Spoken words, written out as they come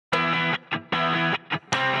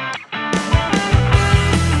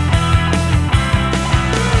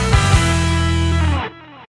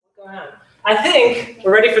I think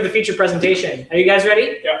we're ready for the feature presentation. Are you guys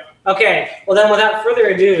ready? Yeah. Okay, well then without further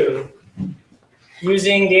ado,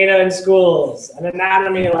 using data in schools, an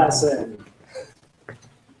anatomy lesson.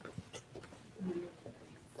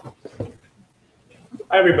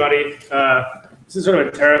 Hi, everybody. This is sort of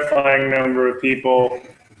a terrifying number of people.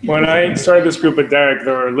 When I started this group with Derek,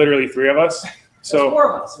 there were literally 3 of us. So, There's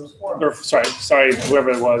 4 of us. There's 4 of us. Or, sorry, whoever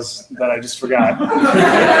it was that I just forgot.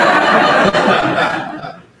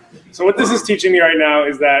 So what this is teaching me right now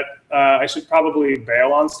is that I should probably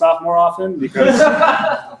bail on stuff more often, because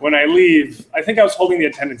when I leave, I think I was holding the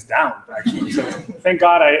attendance down, actually. So thank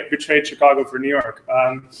God I betrayed Chicago for New York.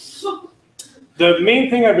 The main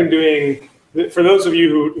thing I've been doing, for those of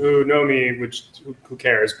you who know me, which who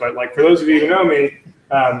cares, but like for those of you who know me,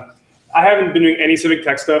 I haven't been doing any civic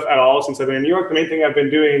tech stuff at all since I've been in New York. The main thing I've been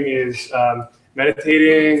doing is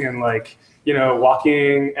meditating and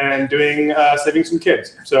walking and doing saving some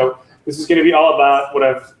kids. So this is going to be all about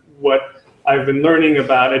what I've been learning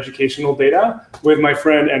about educational data with my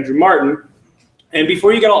friend Andrew Martin. And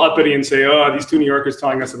before you get all uppity and say, oh, these 2 New Yorkers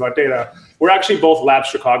telling us about data, we're actually both lab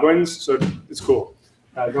Chicagoans, so it's cool.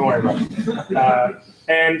 Don't worry about it.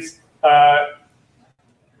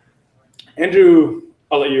 Andrew,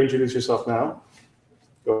 I'll let you introduce yourself now.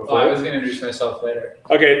 I was going to introduce myself later.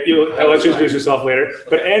 Okay, I'll let you introduce yourself later.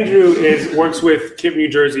 But Andrew works with KIPP New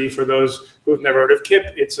Jersey. For those who have never heard of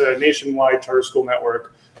KIPP, it's a nationwide charter school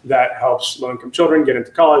network that helps low-income children get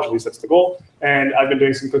into college. At least that's the goal. And I've been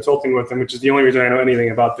doing some consulting with them, which is the only reason I know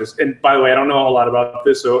anything about this. And by the way, I don't know a lot about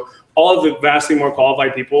this. So all of the vastly more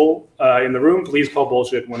qualified people in the room, please call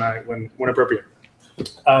bullshit when appropriate.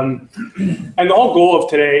 And the whole goal of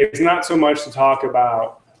today is not so much to talk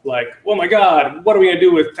about oh my God, what are we gonna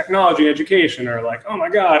do with technology and education? Or oh my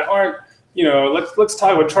God, let's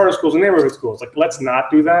talk about charter schools and neighborhood schools. Let's not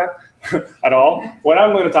do that at all. What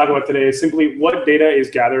I'm gonna talk about today is simply what data is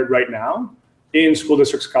gathered right now in school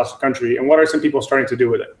districts across the country, and what are some people starting to do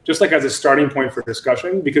with it? Just as a starting point for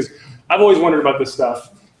discussion, because I've always wondered about this stuff,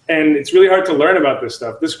 and it's really hard to learn about this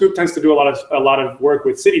stuff. This group tends to do a lot of work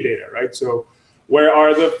with city data, right? So where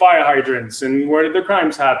are the fire hydrants, and where did the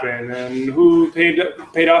crimes happen, and who paid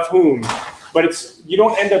off whom? But you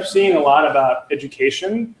don't end up seeing a lot about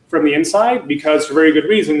education from the inside, because for very good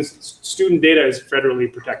reasons, student data is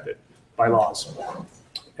federally protected by laws.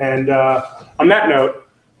 And on that note,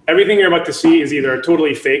 everything you're about to see is either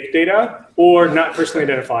totally fake data or not personally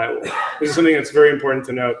identifiable. This is something that's very important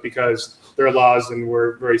to note, because there are laws and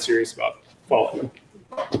we're very serious about following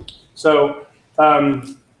them. So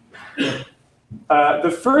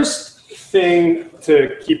the first thing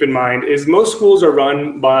to keep in mind is most schools are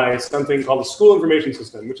run by something called the school information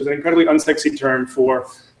system, which is an incredibly unsexy term for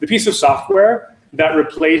the piece of software that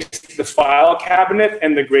replaced the file cabinet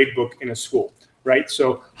and the grade book in a school, right?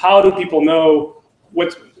 So how do people know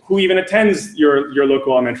who even attends your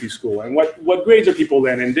local elementary school, and what grades are people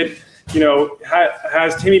in, and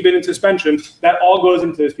has Timmy been in suspension? That all goes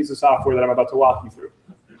into this piece of software that I'm about to walk you through.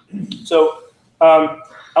 So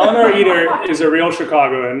Eleanor Eder is a real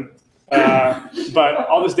Chicagoan, but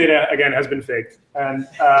all this data, again, has been faked. And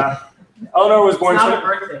Eleanor was born... It's not a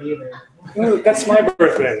birthday either. Ooh, that's my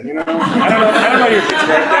birthday, I don't know your kid's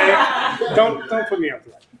birthday. Don't put me up to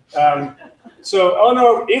that. So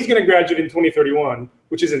Eleanor is going to graduate in 2031,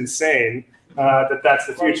 which is insane that's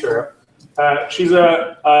the future. She's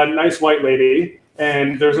a nice white lady,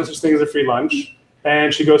 and there's no such thing as a free lunch.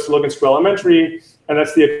 And she goes to Logan Square Elementary, and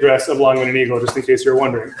that's the address of Longman & Eagle, just in case you're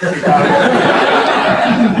wondering.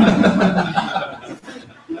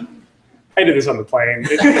 I did this on the plane.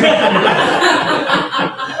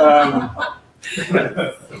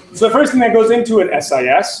 So the first thing that goes into an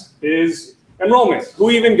SIS is enrollment.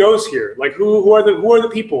 Who even goes here? Who are the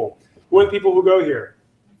people? Who are the people who go here?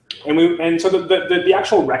 And so the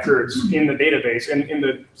actual records in the database and in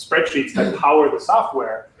the spreadsheets that power the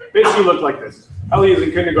software basically look like this. Ellie is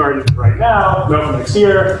in kindergarten right now, no, next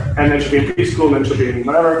year, and then she'll be in preschool, and then she'll be in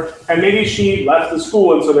whatever. And maybe she left the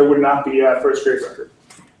school, and so there would not be a first grade record.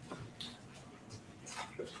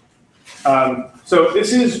 So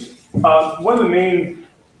this is one of the main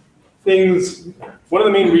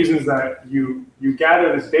reasons that you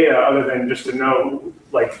gather this data, other than just to know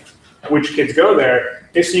which kids go there,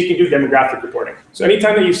 is so you can do demographic reporting. So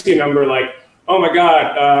anytime that you see a number like, oh my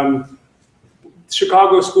God,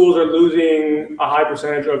 Chicago schools are losing a high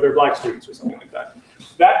percentage of their black students or something like that.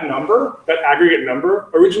 That number, that aggregate number,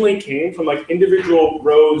 originally came from individual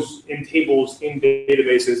rows in tables in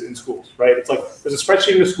databases in schools, right? It's there's a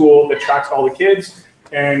spreadsheet in the school that tracks all the kids,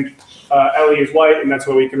 and Ellie is white, and that's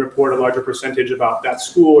why we can report a larger percentage about that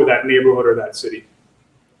school or that neighborhood or that city.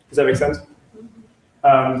 Does that make sense?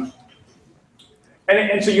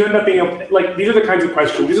 And so you end up being able, like, these are the kinds of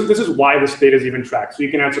questions, this is why this data is even tracked. So you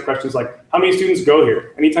can answer questions like, how many students go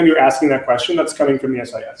here? Anytime you're asking that question, that's coming from the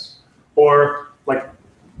SIS. Or like,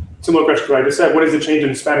 similar question to what I just said, what is the change in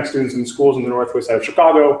Hispanic students in schools in the northwest side of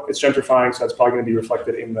Chicago? It's gentrifying, so that's probably going to be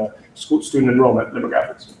reflected in the student enrollment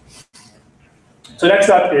demographics. So next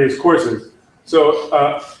up is courses. So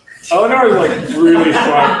Eleanor is like really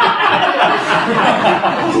smart.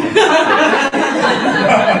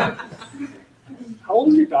 How old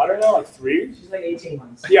is your daughter now? Like 3? She's like 18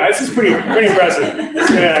 months. Yeah, this is pretty impressive.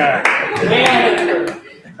 Yeah.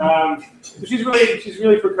 She's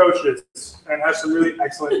really precocious and has some really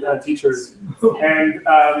excellent teachers. And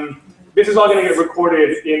this is all going to get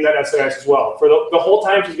recorded in that SIS as well. For the whole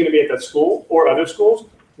time she's going to be at that school or other schools,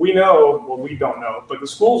 we know, well, we don't know, but the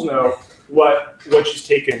schools know what she's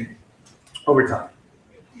taken over time.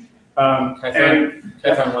 Can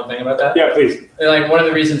I find one thing about that? Yeah, please. And like one of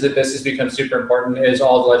the reasons that this has become super important is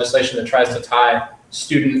all the legislation that tries to tie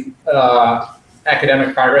student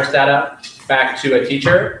academic progress data back to a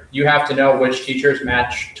teacher. You have to know which teachers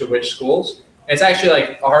match to which schools. And it's actually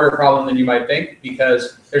like a harder problem than you might think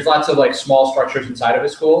because there's lots of like small structures inside of a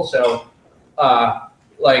school. So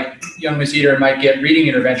like young Miss Eder might get reading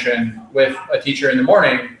intervention with a teacher in the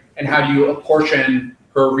morning, and how do you apportion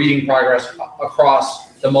her reading progress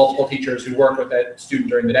across the multiple teachers who work with that student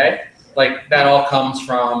during the day? Like that all comes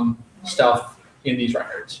from stuff in these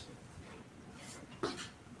records.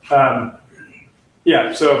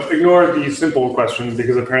 Yeah, so ignore these simple questions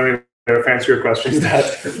because apparently there are fancier questions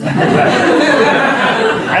that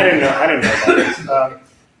I didn't know about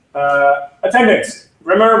this. Attendance.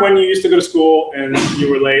 Remember when you used to go to school and you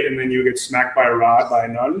were late and then you would get smacked by a rod by a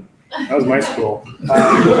nun? That was my school.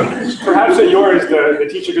 Perhaps at yours, the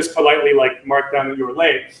teacher just politely like marked down that you were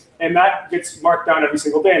late, and that gets marked down every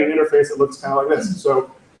single day in an interface that looks kind of like this. So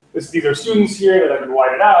these are students here that have been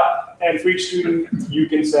whited out, and for each student, you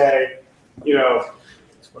can say, you know,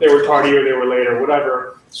 they were tardy or they were late or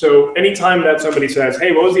whatever. So anytime that somebody says,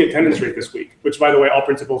 hey, what was the attendance rate this week? Which, by the way, all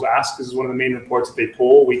principals ask. This is one of the main reports that they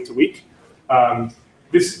pull week to week.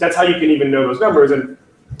 That's how you can even know those numbers. And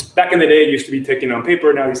back in the day, it used to be taken on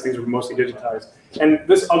paper. Now these things are mostly digitized. And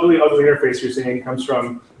this ugly interface you're seeing comes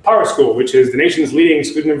from PowerSchool, which is the nation's leading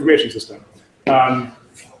student information system.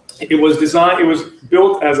 It was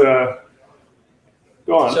built as a,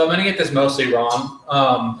 go on. So I'm gonna get this mostly wrong.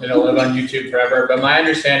 It'll live on YouTube forever. But my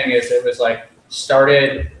understanding is it was like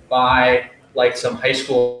started by like some high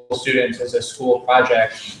school students as a school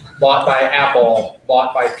project, bought by Apple,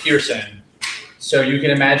 bought by Pearson. So you can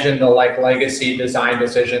imagine the like legacy design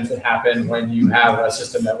decisions that happen when you have a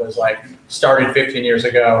system that was like started 15 years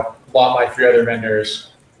ago, bought by 3 other vendors,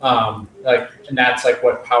 and that's like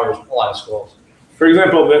what powers a lot of schools. For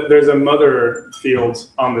example, there's a mother field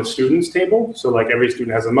on the students table. So like every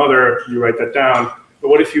student has a mother, you write that down. But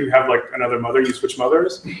what if you have like another mother, you switch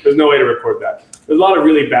mothers? There's no way to record that. There's a lot of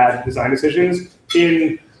really bad design decisions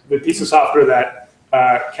in the piece of software that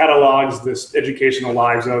catalogs this educational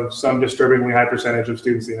lives of some disturbingly high percentage of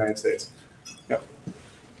students in the United States. Yeah.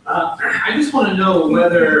 I just want to know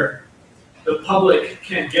whether the public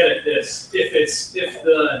can get at this if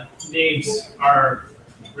the names are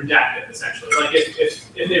redacted, essentially. Like if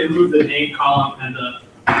they remove the name column and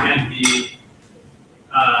the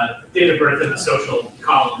date of birth and the social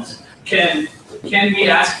columns, can we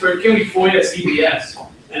FOIA CBS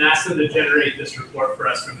and ask them to generate this report for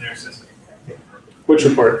us from their system? Which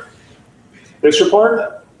report? This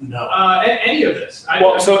report? No. Any of this. I'm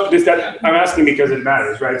asking because it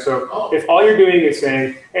matters, right? So if all you're doing is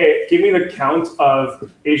saying, hey, give me the count of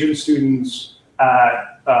Asian students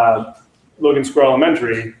at Logan Square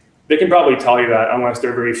Elementary, they can probably tell you that unless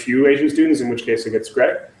there are very few Asian students, in which case it gets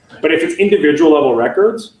gray. But if it's individual level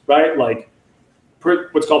records, right, like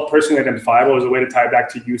what's called personally identifiable is a way to tie it back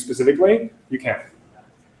to you specifically, you can't.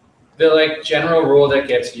 The like general rule that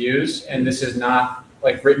gets used, and this is not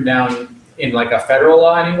like written down in like a federal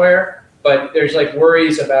law anywhere, but there's like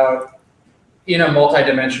worries about in a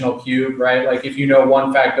multidimensional cube, right? Like if you know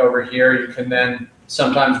one fact over here, you can then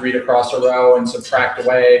sometimes read across a row and subtract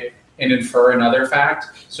away and infer another fact.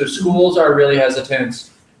 So schools are really hesitant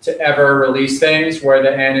to ever release things where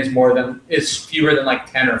the N is fewer than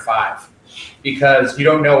like 10 or 5, because you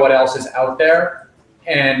don't know what else is out there.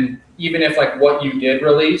 And even if like what you did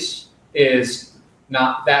release is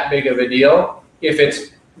not that big of a deal, if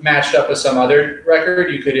it's matched up with some other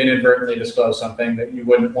record, you could inadvertently disclose something that you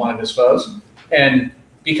wouldn't want to disclose. And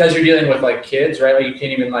because you're dealing with like kids, right? Like you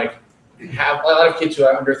can't even like have a lot of kids who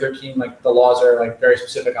are under 13, like the laws are like very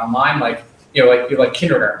specific online, like, you know, like you're like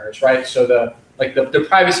kindergartners, right? So the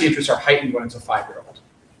privacy interests are heightened when it's a 5-year-old.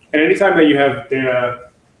 And anytime that you have data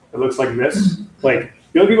that looks like this, like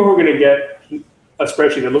the only people who are going to get a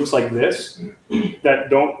spreadsheet that looks like this,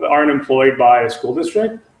 that aren't employed by a school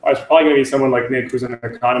district, is probably going to be someone like Nick, who's an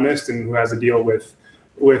economist and who has a deal with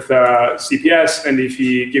CPS. And if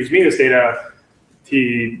he gives me this data,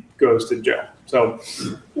 he goes to jail. So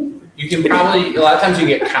you can probably, a lot of times you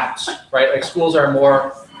get counts, right? Like schools are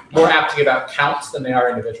more apt to give out counts than they are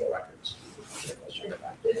individual records.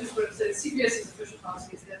 It just would have said CPS's official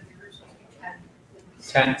policy is that the group supposed to be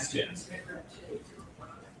 10 10 students.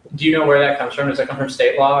 Do you know where that comes from? Does that come from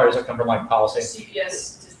state law or does it come from like policy?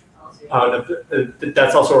 CPS district policy.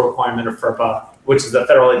 That's also a requirement of FERPA, which is the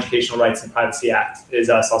Federal Educational Rights and Privacy Act, is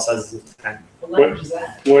also says it's 10. What language is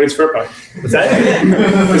that? what is FERPA? What's that?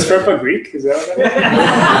 Is FERPA Greek? Is that what that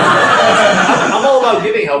is? I'm all about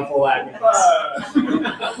giving helpful advice.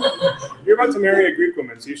 You're about to marry a Greek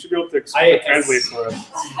woman, so you should be able to translate for us.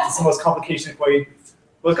 It's the most complicated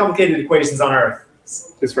equations on earth.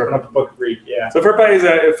 Is FERPA. Book Greek, yeah. So FERPA is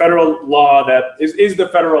a federal law that is the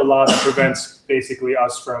federal law that prevents basically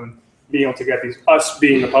us from being able to get these, us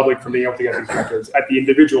being the public from being able to get these records at the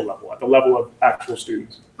individual level, at the level of actual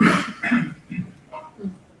students.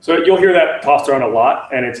 So you'll hear that tossed around a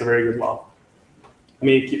lot, and it's a very good law. Let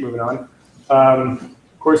me keep moving on.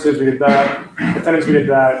 Courses, we did that. Attendance, we did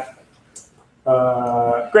that.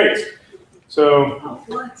 Grades. So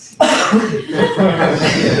she's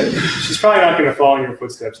probably not going to follow in your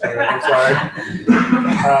footsteps. I'm sorry.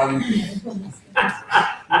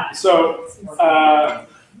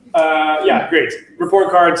 Yeah, grades. Report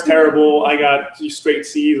cards, terrible. I got straight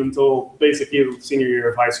C's until basically the senior year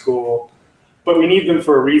of high school. But we need them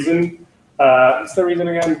for a reason. What's the reason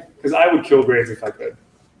again? Because I would kill grades if I could.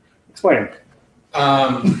 Explain.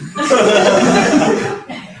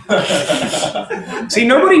 See,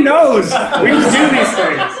 nobody knows. We just do these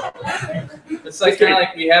things. It's like kind of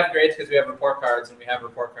like we have grades because we have report cards, and we have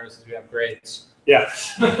report cards because we have grades. Yeah.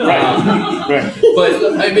 Right.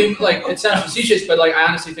 But I mean, like it sounds facetious, but like I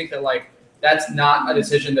honestly think that like that's not a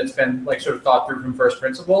decision that's been like sort of thought through from first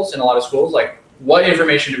principles in a lot of schools. Like, what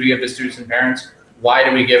information do we give to students and parents? Why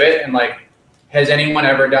do we give it? And like, has anyone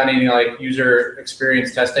ever done any like user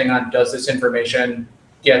experience testing on does this information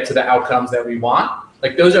get to the outcomes that we want?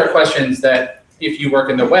 Like those are questions that if you work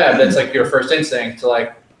in the web, that's like your first instinct to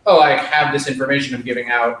like, oh, I have this information I'm giving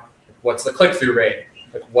out. What's the click-through rate?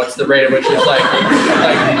 Like, what's the rate at which it's like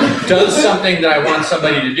does something that I want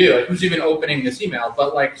somebody to do? Like, who's even opening this email?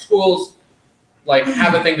 But like schools, like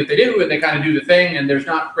have a thing that they do, and they kind of do the thing, and there's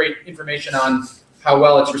not great information on how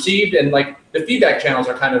well it's received, and like the feedback channels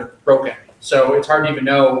are kind of broken. So it's hard to even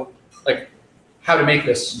know like how to make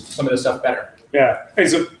some of this stuff better. Yeah. Okay,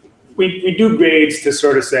 so we do grades to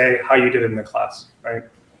sort of say how you did in the class, right?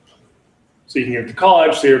 So you can get to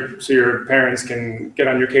college, so your parents can get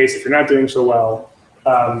on your case if you're not doing so well.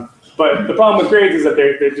 But the problem with grades is that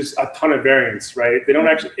they're just a ton of variance, right? They don't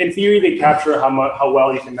actually, in theory, they capture how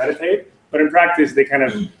well you can meditate, but in practice, they kind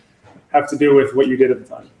of have to do with what you did at the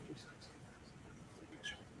time.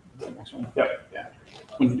 Yep. Yeah.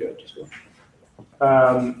 When you do it, just go.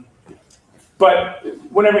 But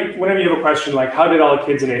whenever you have a question like, how did all the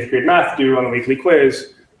kids in 8th grade math do on a weekly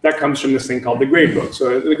quiz? That comes from this thing called the grade book.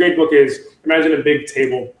 So the grade book is, imagine a big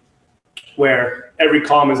table where every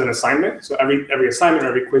column is an assignment. So every assignment, or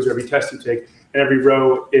every quiz, or every test you take, and every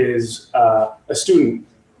row is a student.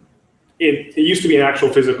 It used to be an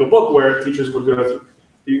actual physical book where teachers would go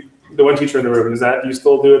through, the one teacher in the room, do you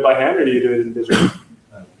still do it by hand or do you do it in digital?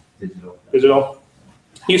 Digital. Digital.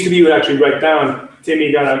 It used to be you would actually write down,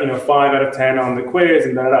 Timmy got a 5 out of 10 on the quiz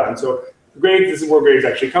and da-da-da. And so grades, this is where grades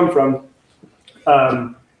actually come from.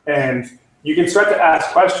 And you can start to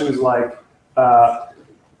ask questions like,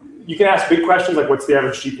 you can ask big questions like what's the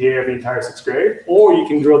average GPA of the entire 6th grade, or you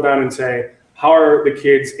can drill down and say, how are the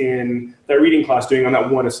kids in that reading class doing on that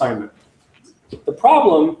one assignment? The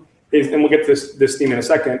problem is, and we'll get to this theme in a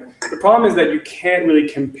second, the problem is that you can't really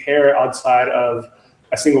compare outside of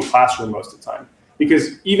a single classroom most of the time.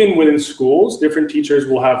 Because even within schools, different teachers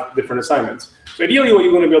will have different assignments. So ideally what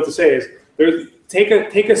you want to be able to say is,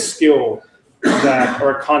 take a skill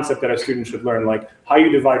or a concept that a student should learn, like how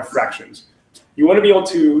you divide fractions. You want to be able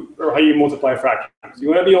to, or how you multiply fractions. You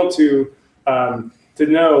want to be able to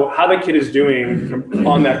know how the kid is doing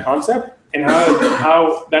on that concept and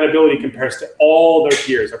how that ability compares to all their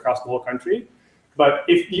peers across the whole country. But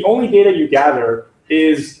if the only data you gather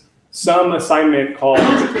is some assignment called,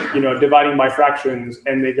 dividing by fractions,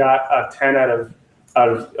 and they got a 10 out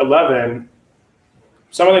of 11,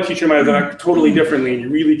 some other teacher might have done it totally differently, and you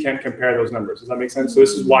really can't compare those numbers. Does that make sense? So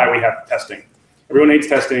this is why we have testing. Everyone hates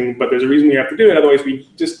testing, but there's a reason we have to do it. Otherwise, we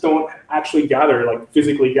just don't actually gather, like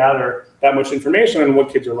physically gather that much information on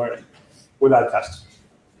what kids are learning without tests.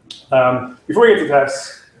 Before we get to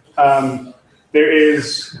tests, there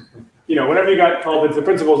is, whenever you got called into the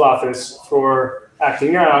principal's office for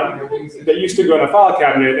acting out, that used to go in a file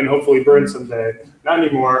cabinet and hopefully burn someday. Not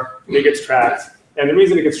anymore. It gets tracked. And the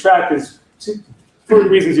reason it gets tracked is for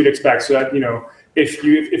reasons you'd expect. So that, if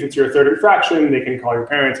it's your third infraction, they can call your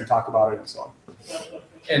parents and talk about it and so on.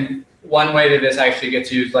 And one way that this actually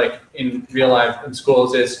gets used, like in real life in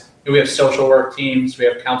schools, is we have social work teams, we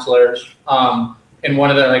have counselors, and one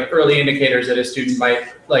of the early indicators that a student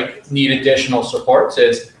might need additional supports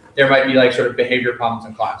is there might be sort of behavior problems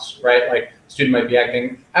in class, right? Like student might be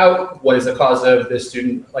acting out. What is the cause of this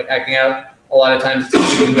student acting out? A lot of times it's a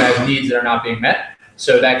student who has needs that are not being met.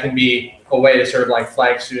 So that can be a way to sort of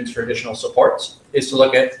flag students for additional supports, is to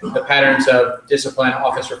look at the patterns of discipline,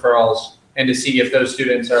 office referrals, and to see if those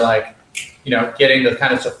students are getting the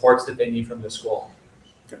kind of supports that they need from the school.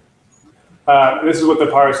 This is what the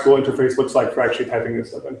Power School interface looks like for actually typing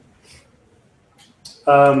this up in.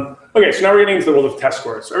 Okay, so now we're getting into the world of test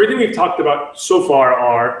scores. So everything we've talked about so far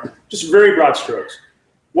are just very broad strokes.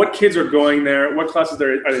 What kids are going there? What classes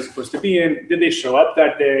are they supposed to be in? Did they show up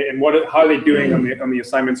that day? And how are they doing on the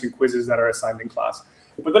assignments and quizzes that are assigned in class?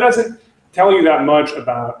 But that doesn't tell you that much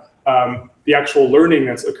about the actual learning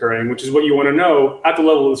that's occurring, which is what you want to know at the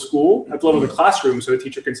level of the school, at the level of the classroom, so the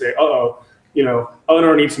teacher can say,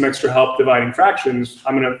 Eleanor needs some extra help dividing fractions.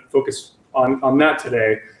 I'm going to focus on that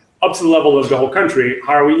today. Up to the level of the whole country,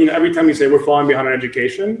 how are we, every time we say we're falling behind on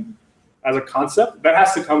education as a concept, that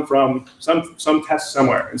has to come from some test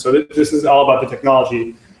somewhere. And so this is all about the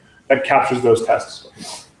technology that captures those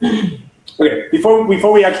tests. Okay, before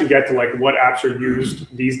we actually get to what apps are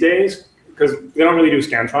used these days, because they don't really do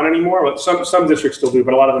Scantron anymore. Well, some districts still do,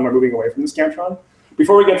 but a lot of them are moving away from the Scantron.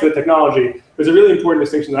 Before we get to the technology, there's a really important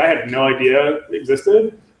distinction that I had no idea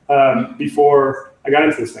existed before I got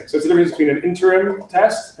into this thing. So it's the difference between an interim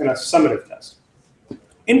test and a summative test.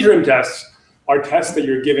 Interim tests are tests that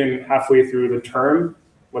you're given halfway through the term,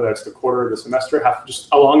 whether it's the quarter or the semester, just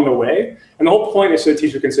along the way. And the whole point is so the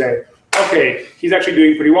teacher can say, okay, he's actually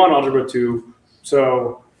doing pretty well in Algebra 2,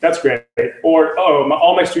 so that's great. Or,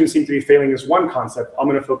 all my students seem to be failing this one concept. I'm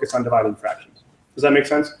going to focus on dividing fractions. Does that make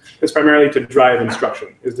sense? It's primarily to drive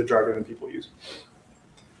instruction, is the jargon that people use.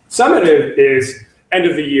 Summative is end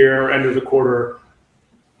of the year, end of the quarter.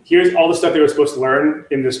 Here's all the stuff they were supposed to learn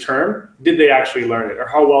in this term. Did they actually learn it, or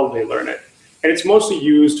how well did they learn it? And it's mostly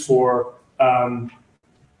used for at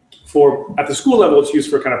the school level, it's used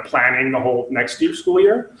for kind of planning the whole next school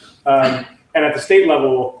year. And at the state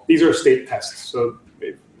level, these are state tests. So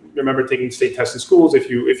remember taking state tests in schools. If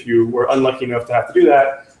you were unlucky enough to have to do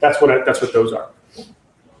that, that's what those are.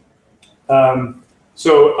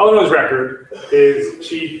 So Eleanor's record is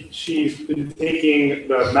she's been taking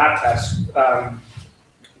the math test.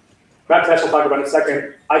 Math test we'll talk about in a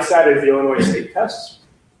second. ISAT is the Illinois state tests.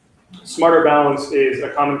 Smarter Balance is a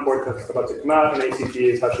Common Core test that's about to come out, and ACT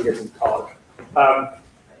is how she gets into college.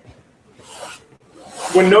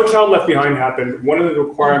 When No Child Left Behind happened, one of the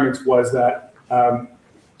requirements was that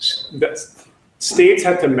states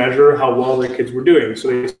had to measure how well their kids were doing, so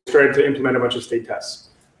they started to implement a bunch of state tests.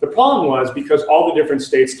 The problem was because all the different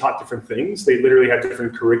states taught different things. They literally had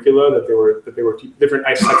different curricula that they were different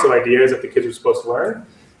sets of ideas that the kids were supposed to learn.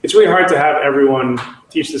 It's really hard to have everyone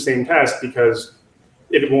teach the same test because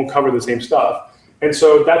it won't cover the same stuff. And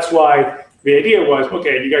so that's why the idea was,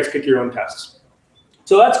 okay, you guys pick your own tests.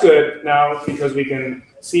 So that's good now because we can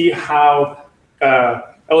see how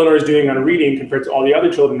Eleanor is doing on reading compared to all the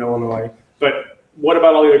other children in Illinois. But what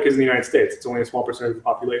about all the other kids in the United States? It's only a small percentage of the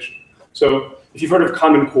population. So if you've heard of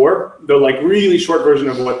Common Core, the really short version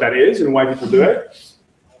of what that is and why people do it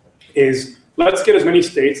is let's get as many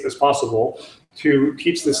states as possible to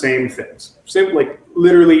teach the same things.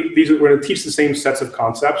 Literally, we're going to teach the same sets of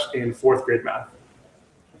concepts in 4th grade math.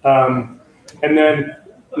 And then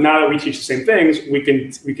now that we teach the same things, we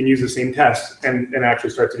can use the same test and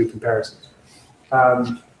actually start to do comparisons.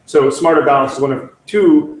 So Smarter Balance is one of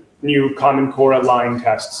 2 new Common Core aligned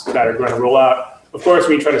tests that are going to roll out. Of course,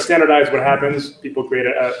 when you try to standardize what happens, people create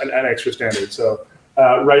an extra standard. So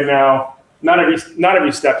right now, not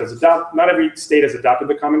every state has adopted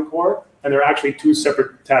the Common Core, and there are actually 2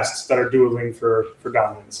 separate tests that are dueling for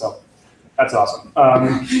dominance. So that's awesome.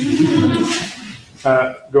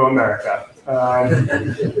 Go America.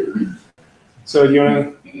 So do you want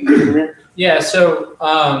to take it from here? Yeah. So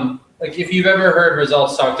if you've ever heard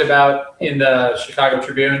results talked about in the Chicago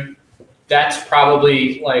Tribune, that's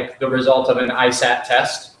probably the result of an ISAT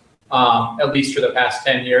test, at least for the past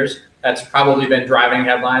 10 years. That's probably been driving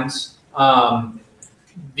headlines.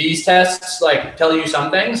 These tests like tell you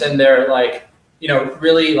some things, and they're like, you know,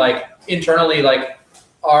 really like internally, like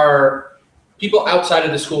our people outside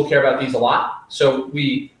of the school care about these a lot. So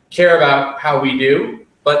we care about how we do,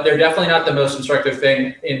 but they're definitely not the most instructive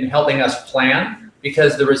thing in helping us plan,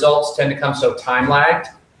 because the results tend to come so time lagged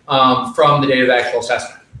from the date of actual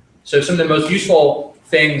assessment. So some of the most useful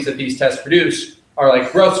things that these tests produce are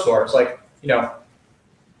like growth scores, like, you know,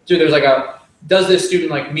 there's like does this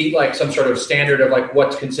student like meet like some sort of standard of like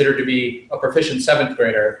what's considered to be a proficient 7th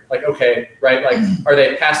grader? Like, okay, right, like are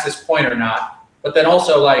they past this point or not? But then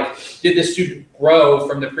also like, did this student grow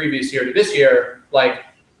from the previous year to this year? Like,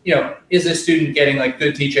 you know, is this student getting like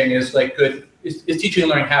good teaching? Is teaching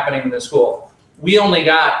and learning happening in the school? We only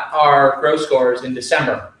got our growth scores in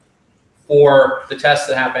December for the tests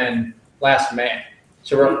that happened last May.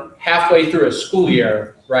 So we're halfway through a school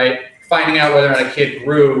year, right? Finding out whether or not a kid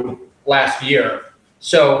grew last year.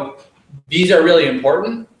 So these are really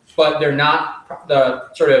important, but they're not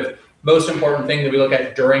the sort of most important thing that we look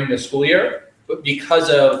at during the school year. But because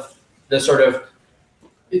of the sort of,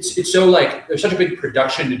 it's so like, there's such a big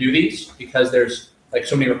production to do these, because there's like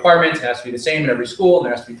so many requirements. It has to be the same in every school, and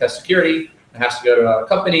there has to be test security. It has to go to a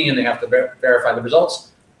company, and they have to verify the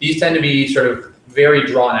results. These tend to be sort of very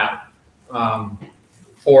drawn out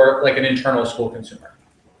for like an internal school consumer.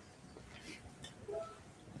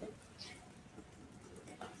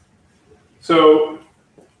 So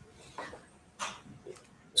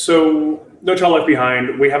No Child Left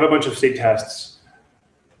Behind, we have a bunch of state tests,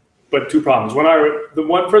 but 2 problems.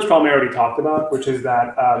 First problem I already talked about, which is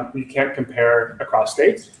that you can't compare across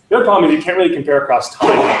states. The other problem is you can't really compare across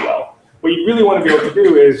time as well. What you really want to be able to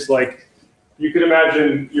do is, like, you could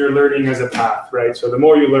imagine you're learning as a path, right? So the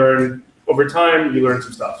more you learn over time, you learn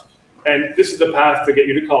some stuff. And this is the path to get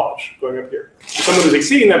you to college, going up here. Someone who's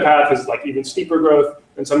exceeding that path is like even steeper growth,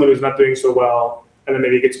 and someone who's not doing so well, and then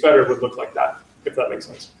maybe it gets better, would look like that, if that makes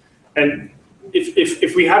sense. And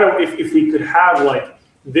if we could have like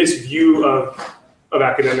this view of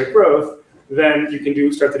academic growth, then you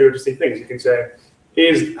can start to do interesting things. You can say,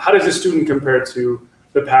 how does a student compare to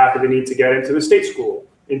the path that they need to get into the state school,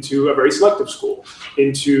 into a very selective school,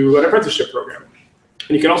 into an apprenticeship program?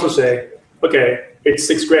 And you can also say, okay, it's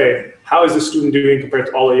 6th grade. How is the student doing compared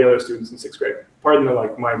to all the other students in 6th grade? Pardon the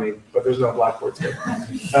like miming, but there's no blackboards here.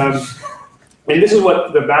 And this is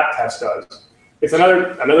what the MAP test does. It's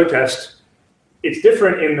another test. It's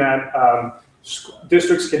different in that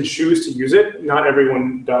districts can choose to use it. Not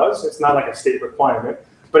everyone does. It's not like a state requirement,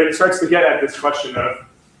 but it starts to get at this question of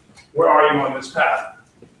where are you on this path?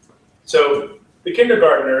 So the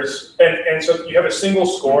kindergartners, and so you have a single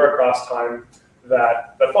score across time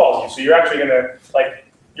that follows you. So you're actually gonna, like,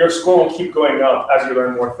 your score will keep going up as you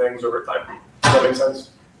learn more things over time. Does that make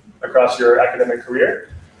sense? Across your academic career.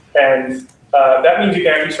 And that means you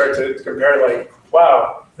can actually start to compare, like,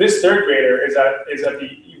 wow, this 3rd grader is at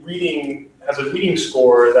the reading, has a reading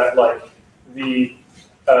score that like the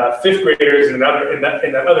 5th graders in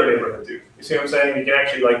that other neighborhood do. You see what I'm saying? You can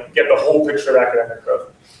actually like get the whole picture of academic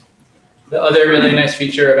growth. The other really nice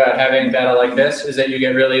feature about having data like this is that you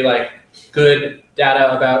get really like good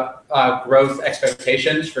data about growth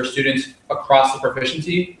expectations for students across the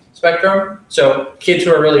proficiency spectrum. So kids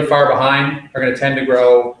who are really far behind are going to tend to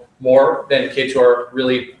grow more than kids who are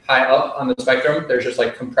really high up on the spectrum. There's just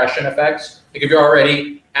like compression effects. Like if you're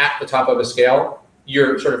already at the top of a scale,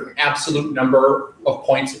 your sort of absolute number of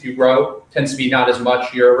points that you grow tends to be not as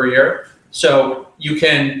much year over year. So you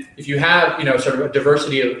can, if you have, you know, sort of a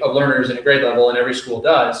diversity of learners in a grade level, and every school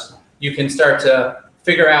does, you can start to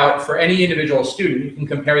figure out for any individual student, you can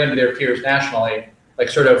compare them to their peers nationally, like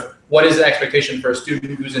sort of what is the expectation for a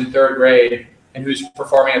student who's in 3rd grade and who's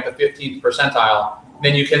performing at the 15th percentile.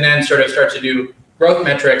 Then you can then sort of start to do growth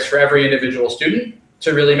metrics for every individual student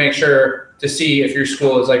to really make sure to see if your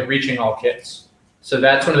school is like reaching all kids. So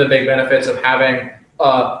that's one of the big benefits of having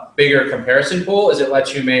a bigger comparison pool, is it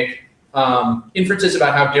lets you make inferences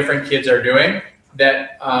about how different kids are doing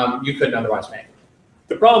that you couldn't otherwise make.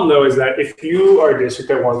 The problem though is that if you are a district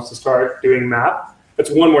that wants to start doing MAP, that's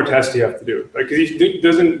one more test you have to do. Like, 'cause it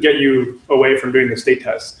doesn't get you away from doing the state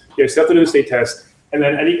test. You still have to do the state test. And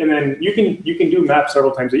then you can do MAP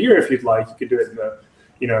several times a year if you'd like. You could do it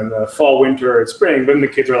in the fall, winter, or spring. But then the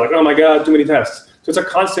kids are like, oh my God, too many tests. So it's a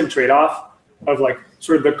constant trade-off of like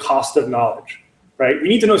sort of the cost of knowledge, right? We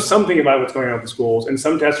need to know something about what's going on with the schools, and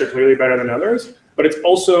some tests are clearly better than others. But it's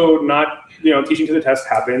also not, teaching to the test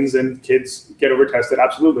happens, and kids get over tested,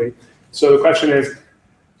 absolutely. So the question is,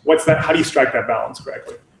 what's that? How do you strike that balance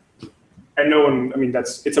correctly? And no one,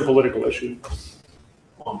 it's a political issue.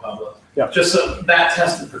 OpenGov. Yeah. Just so that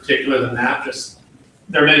test in particular, the map,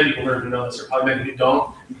 there are many people who know this, or probably many who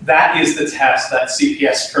don't. That is the test that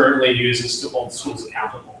CPS currently uses to hold schools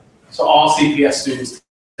accountable. So all CPS students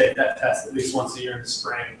take that test at least once a year in the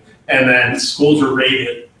spring, and then schools are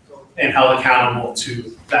rated and held accountable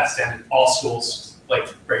to that standard. All schools,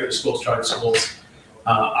 like regular schools, charter schools,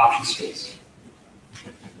 option schools.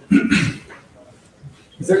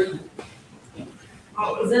 Is there?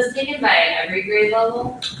 Is this taken by every grade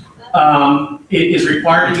level? It is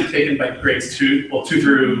required to be taken by grades 2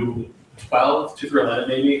 through 12, 2 through 11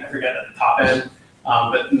 maybe, I forget at the top end,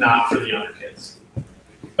 but not for the younger kids.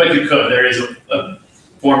 But you could, there is a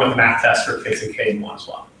form of math test for kids in K-1 as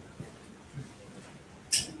well.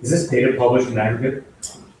 Is this data published in aggregate?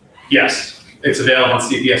 Yes, it's available on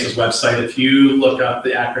CPS's website. If you look up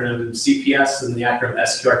the acronym CPS and the acronym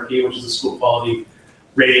SQRP, which is the School Quality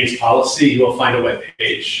Ratings Policy, you will find a web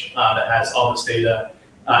page that has all this data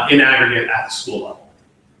in aggregate at the school level.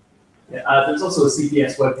 Yeah, there's also a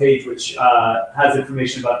CPS webpage which has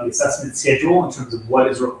information about the assessment schedule in terms of what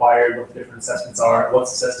is required, what the different assessments are,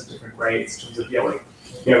 what's assessed at different grades in terms of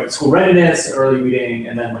school readiness, early reading,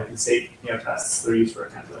 and then like the state tests that are used for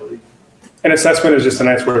accountability. And assessment is just a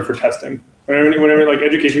nice word for testing. Whenever like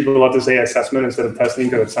education people love to say assessment instead of testing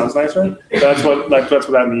because it sounds nicer. That's what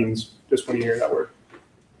that means. Just when you hear that word.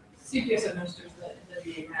 CPS administers the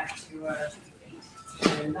NWA map to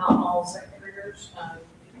 8, and not all second graders,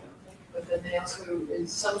 but then they also, in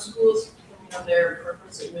some schools, depending on their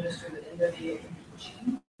preference, administer the NWA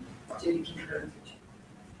MPG to kindergarten.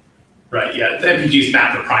 Right, yeah, the MPGs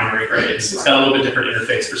map the primary grades. It's got a little bit different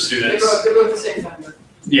interface for They students. go at the same time.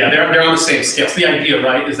 Yeah, they're on the same scale. So the idea,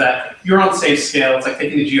 right, is that you're on the same scale. It's like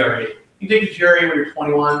taking the GRE. You take the GRE when you're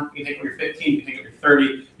 21, you take it when you're 15, you take it when you're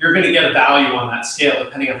 30. You're going to get a value on that scale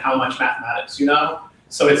depending on how much mathematics you know.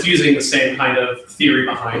 So it's using the same kind of theory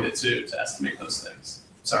behind it to estimate those things.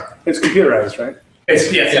 Sorry. It's computerized, right?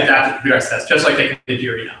 It's adaptive computerized test, just like taking the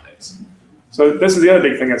GRE nowadays. So this is the other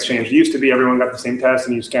big thing that's changed. It used to be everyone got the same test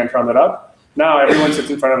and you Scantron it up. Now everyone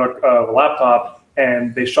sits in front of a laptop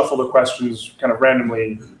and they shuffle the questions kind of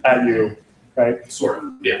randomly at you, right? Sort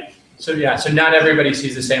of, yeah. So not everybody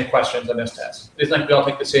sees the same questions on this test. It's like we all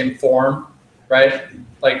take the same form, right?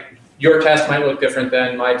 Like your test might look different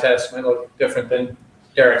than my test, might look different than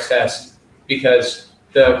Derek's test, because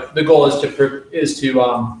the goal is to place you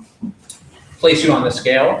on the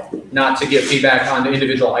scale, not to give feedback on the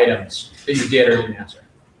individual items that you did or didn't answer.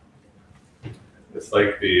 It's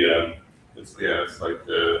like it's like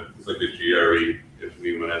the GRE if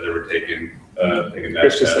anyone has ever taken that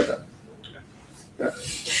It's test. just like that.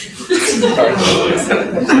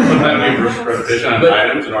 Sometimes we repetition on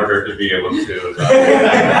items in order to be able to.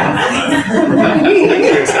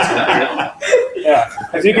 Yeah,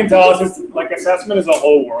 as you can tell, it's just, like assessment is a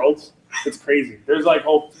whole world. It's crazy. There's like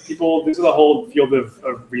this is a whole field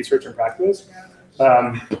of research and practice.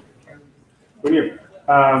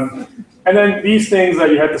 And then these things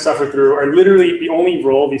that you have to suffer through are literally the only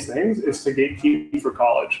role of these things is to gatekeep for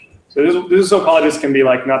college. So this is so colleges can be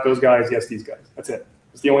like, not those guys, yes, these guys. That's it.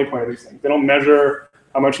 It's the only point of these things. They don't measure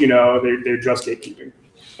how much you know. They're just gatekeeping,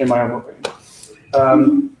 in my own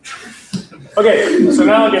opinion. Okay, so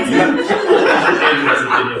now I'll get to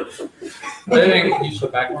I think you just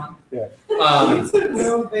put back one. Yeah.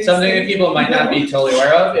 Something that people might not be totally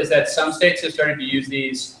aware of is that some states have started to use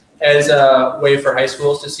these as a way for high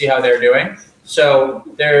schools to see how they're doing. So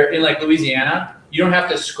they're in like Louisiana, you don't have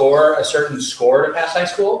to score a certain score to pass high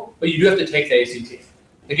school, but you do have to take the ACT.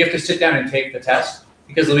 Like you have to sit down and take the test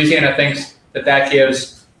because Louisiana thinks that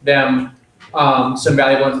gives them some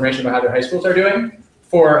valuable information about how their high schools are doing.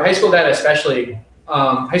 For high school data especially,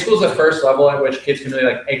 high school is the first level at which kids can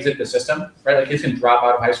really like exit the system, right? Like kids can drop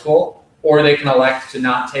out of high school or they can elect to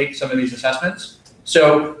not take some of these assessments.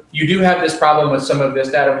 So you do have this problem with some of this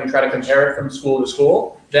data when you try to compare it from school to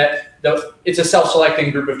school, that it's a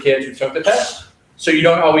self-selecting group of kids who took the test. So you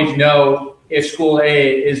don't always know if school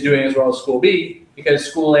A is doing as well as school B, because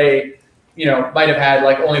school A, might have had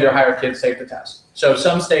like only their higher kids take the test. So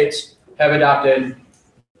some states have adopted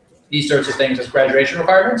these sorts of things as graduation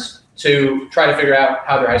requirements to try to figure out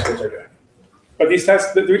how their high schools are doing. But these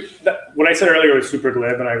tests, what I said earlier was super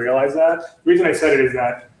glib, and I realized that. The reason I said it is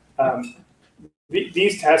that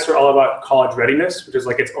these tests are all about college readiness, which is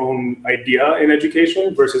like its own idea in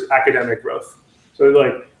education versus academic growth. So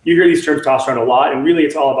like you hear these terms tossed around a lot, and really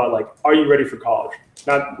it's all about like, are you ready for college?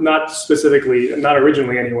 Not specifically, not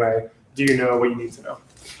originally anyway. Do you know what you need to know?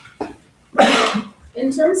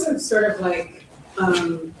 In terms of sort of like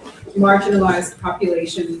marginalized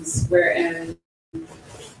populations wherein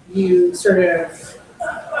you sort of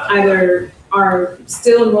either are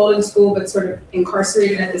still enrolled in school but sort of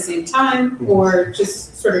incarcerated at the same time, or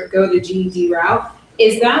just sort of go the GED route.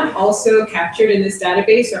 Is that also captured in this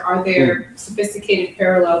database, or are there sophisticated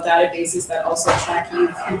parallel databases that also track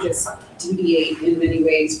youth who just deviate in many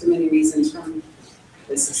ways for many reasons from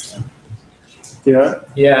the system? Yeah.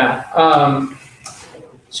 Yeah.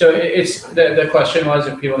 So it's the question was,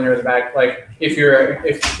 if people near the back, like if you're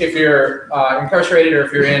incarcerated or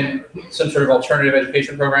if you're in some sort of alternative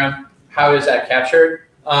education program, how is that captured?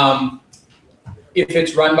 If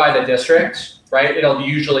it's run by the district, right, it'll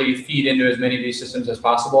usually feed into as many of these systems as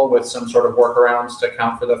possible with some sort of workarounds to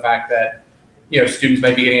account for the fact that, you know, students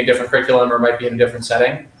might be getting a different curriculum or might be in a different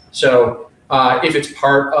setting. So if it's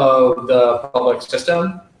part of the public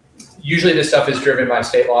system, usually this stuff is driven by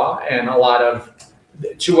state law, and a lot of,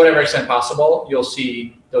 to whatever extent possible, you'll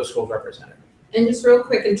see those schools represented. And just real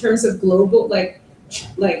quick, in terms of global, like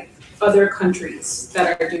other countries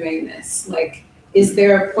that are doing this, like, is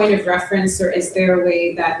there a point of reference, or is there a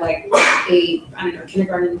way that like I don't know,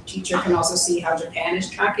 kindergarten teacher can also see how Japan is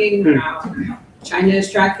tracking, or how China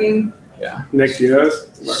is tracking? Yeah. Next years.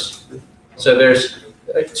 So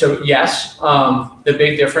yes, the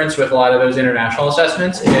big difference with a lot of those international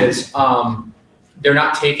assessments is they're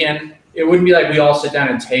not taken. It wouldn't be like we all sit down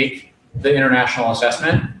and take the international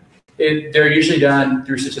assessment. They're usually done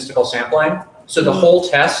through statistical sampling. So the whole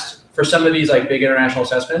test for some of these like big international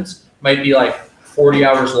assessments might be like 40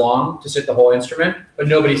 hours long to sit the whole instrument, but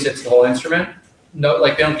nobody sits the whole instrument. No,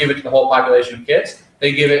 like they don't give it to the whole population of kids.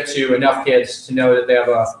 They give it to enough kids to know that they have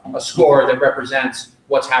a score that represents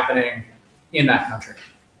what's happening in that country.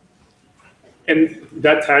 And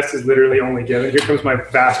that test is literally only given, here comes my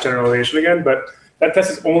vast generalization again, but that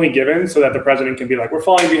test is only given so that the president can be like, we're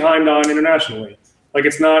falling behind on internationally. Like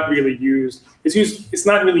it's not really used, it's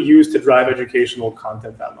not really used to drive educational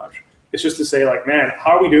content that much. It's just to say like, man,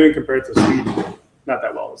 how are we doing compared to Sweden? Not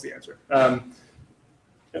that well is the answer. Yeah.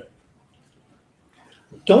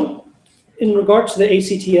 In regards to the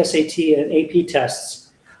ACT, SAT, and AP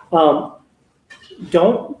tests, don't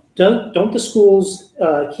the schools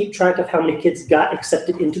keep track of how many kids got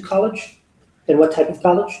accepted into college and what type of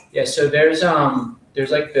college? Yeah, so there's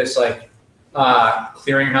like this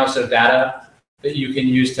clearinghouse of data that you can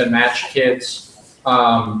use to match kids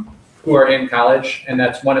who are in college, and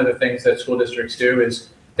that's one of the things that school districts do is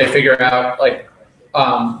they figure out like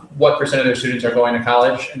what % of their students are going to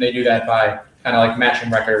college, and they do that by kind of like matching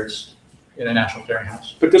records in a national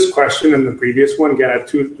clearinghouse. But this question and the previous one get at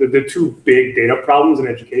the two big data problems in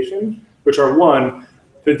education, which are one,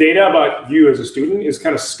 the data about you as a student is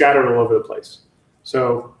kind of scattered all over the place.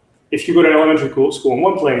 So if you go to an elementary school in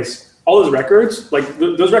one place, all those records, like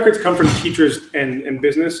those records come from teachers and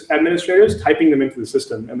business administrators typing them into the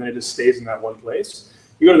system, and then it just stays in that one place.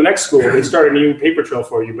 You go to the next school, they start a new paper trail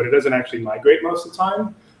for you, but it doesn't actually migrate most of the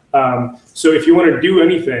time. So if you want to do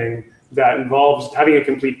anything that involves having a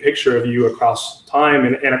complete picture of you across time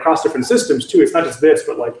and across different systems too, it's not just this,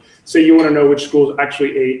 but like, say you want to know which students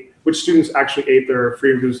actually ate their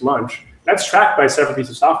free and reduced lunch. That's tracked by several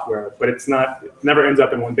pieces of software, but it never ends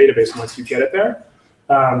up in one database unless you get it there.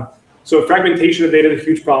 So fragmentation of data is a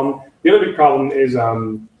huge problem. The other big problem is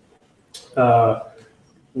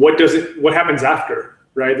what happens after,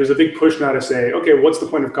 right? There's a big push now to say, okay, what's the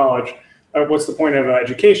point of college? What's the point of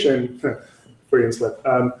education? Freudian slip.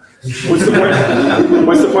 What's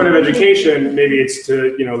the point of education? Maybe it's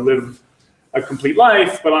to live a complete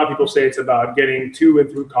life, but a lot of people say it's about getting to and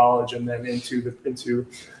through college and then into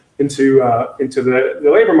the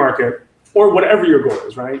labor market, or whatever your goal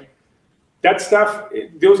is, right? That stuff,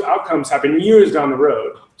 those outcomes happen years down the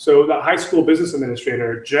road. So the high school business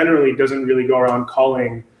administrator generally doesn't really go around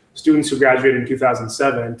calling students who graduated in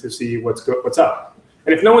 2007 to see what's up.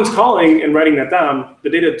 And if no one's calling and writing that down, the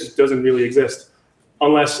data just doesn't really exist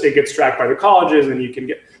unless it gets tracked by the colleges and you can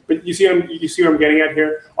get, but you see what I'm getting at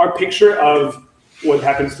here? Our picture of what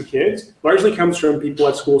happens to kids largely comes from people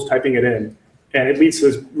at schools typing it in. And it leads to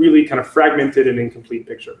this really kind of fragmented and incomplete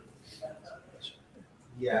picture.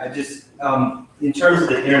 Yeah, I just, in terms of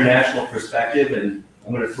the international perspective, and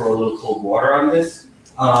I'm going to throw a little cold water on this,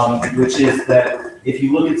 which is that if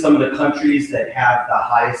you look at some of the countries that have the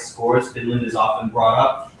highest scores, Finland is often brought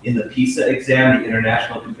up in the PISA exam, the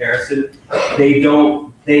international comparison, they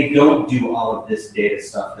don't do all of this data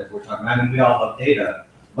stuff that we're talking about. I mean, we all love data,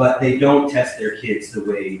 but they don't test their kids the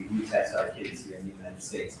way we test our kids here in the United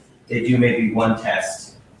States. They do maybe one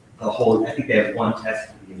test, I think they have one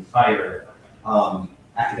test for the entire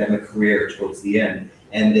academic career towards the end,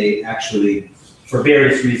 and they actually, for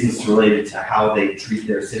various reasons related to how they treat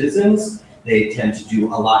their citizens, they tend to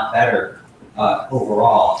do a lot better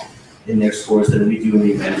overall. in their scores than we do in the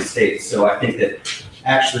United States. So I think that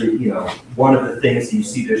actually, one of the things that you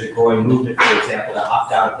see, there's a growing movement, for example, to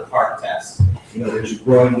opt out of the PARCC test. There's a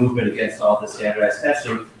growing movement against all the standardized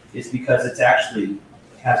testing. It's because it's actually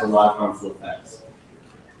has a lot of harmful effects.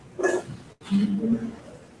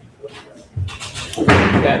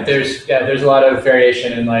 Yeah, there's a lot of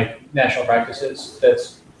variation in like national practices.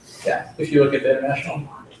 If you look at the international,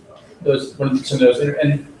 some of those,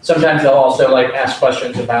 and sometimes they'll also like ask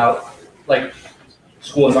questions about like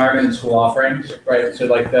school environment and school offerings, right? So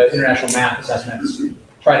like the international math assessments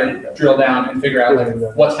try to drill down and figure out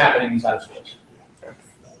like what's happening inside of schools.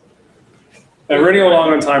 We're running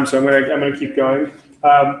along on time, so I'm gonna keep going.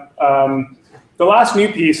 The last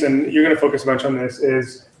new piece, and you're gonna focus a bunch on this,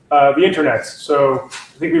 is the internet. So I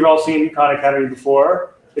think we've all seen Khan Academy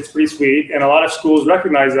before. It's pretty sweet, and a lot of schools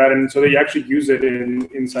recognize that, and so they actually use it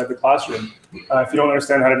inside the classroom. If you don't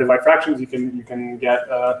understand how to divide fractions, you can get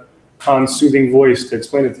Khan's soothing voice to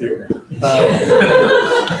explain it to you. And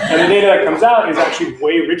the data that comes out is actually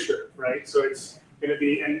way richer, right? So it's going to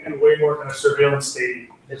be and way more kind of surveillance state.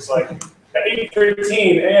 It's like at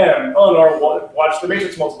 8:13 a.m. Eleanor watched the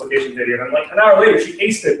matrix multiplication video, and like an hour later she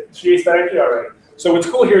aced it. She aced that idea already. So what's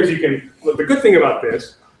cool here is the good thing about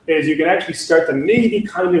this is you can actually start to maybe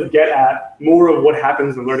kind of get at more of what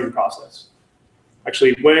happens in the learning process.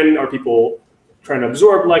 Actually, when are people trying to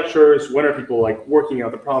absorb lectures? When are people like working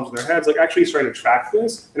out the problems in their heads? Like actually starting to track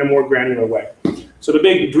this in a more granular way. So the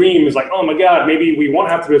big dream is like, oh my God, maybe we won't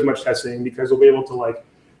have to do as much testing because we'll be able to like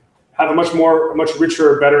have a much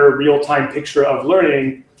richer, better real-time picture of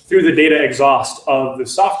learning through the data exhaust of the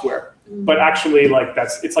software. But actually, like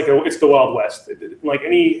it's the Wild West. Like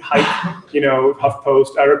any hype,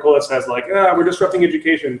 HuffPost article that says like, we're disrupting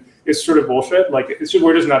education is sort of bullshit. Like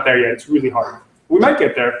we're just not there yet. It's really hard. We might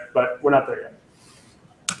get there, but we're not there yet.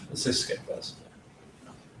 Let's just skip this.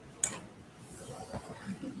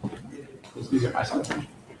 These are my slides.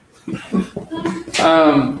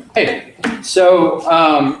 Hey, so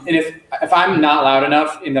and if I'm not loud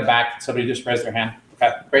enough in the back, somebody just raise their hand.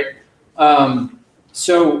 Okay, great.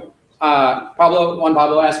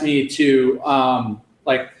 Pablo asked me to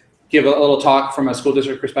give a little talk from a school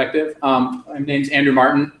district perspective. My name's Andrew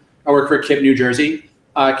Martin. I work for KIPP New Jersey.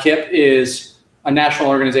 KIPP is a national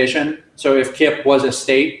organization. So if KIPP was a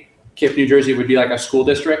state, KIPP New Jersey would be like a school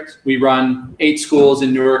district. We run 8 schools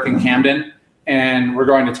in Newark and Camden, and we're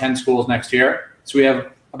going to 10 schools next year. So we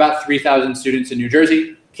have about 3,000 students in New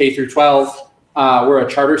Jersey, K through 12. We're a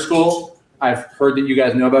charter school. I've heard that you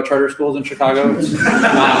guys know about charter schools in Chicago. It's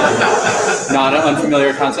not an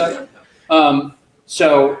unfamiliar concept.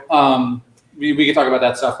 We can talk about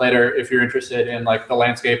that stuff later if you're interested in like the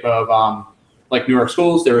landscape of like New York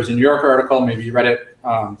schools. There was a New Yorker article, maybe you read it.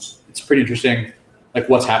 It's pretty interesting, like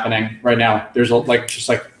what's happening right now. There's you've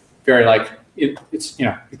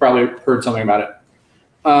probably heard something about it.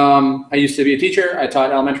 I used to be a teacher. I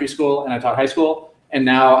taught elementary school and I taught high school, and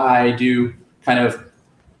now I do kind of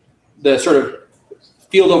the sort of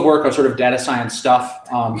field of work of sort of data science stuff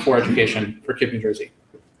for education for KIPP New Jersey.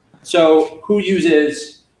 So who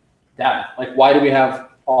uses data? Like, why do we have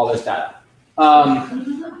all this data?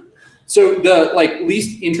 So the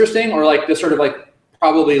least interesting, or the sort of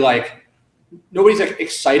probably nobody's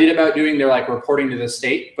excited about doing their reporting to the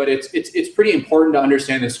state, but it's pretty important to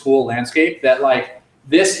understand the school landscape that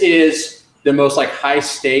this is the most high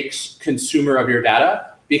stakes consumer of your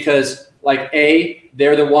data, because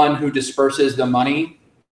they're the one who disperses the money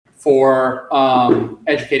for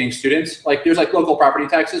educating students. There's local property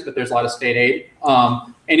taxes, but there's a lot of state aid.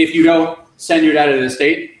 And if you don't send your data to the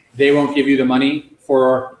state, they won't give you the money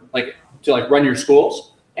for to run your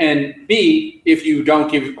schools. And B, if you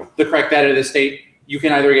don't give the correct data to the state, you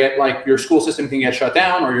can either get your school system can get shut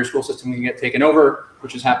down, or your school system can get taken over,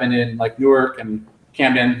 which has happened in Newark and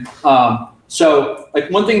Camden. So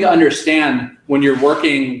one thing to understand when you're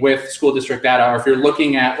working with school district data, or if you're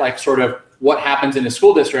looking at sort of what happens in a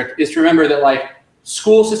school district, is to remember that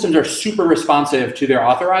school systems are super responsive to their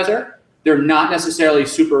authorizer. They're not necessarily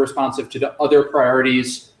super responsive to the other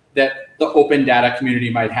priorities that the open data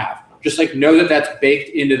community might have. Just know that that's baked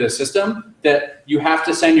into the system, that you have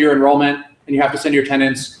to send your enrollment and you have to send your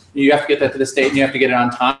attendance, and you have to get that to the state, and you have to get it on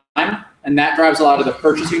time. And that drives a lot of the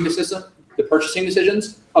purchasing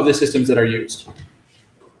decisions of the systems that are used.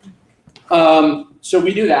 So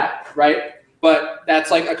we do that, right? But that's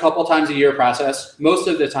a couple times a year process. Most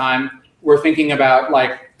of the time, we're thinking about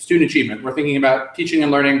student achievement. We're thinking about teaching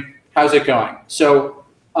and learning. How's it going? So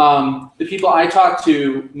the people I talk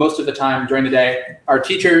to most of the time during the day are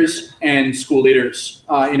teachers and school leaders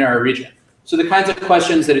in our region. So the kinds of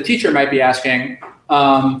questions that a teacher might be asking,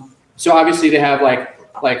 so obviously they have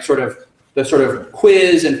like the sort of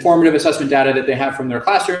quiz and formative assessment data that they have from their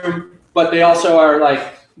classroom, but they also are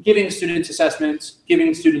like giving students assessments,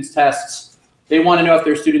 giving students tests. They want to know if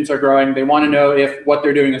their students are growing. They want to know if what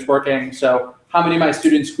they're doing is working. So how many of my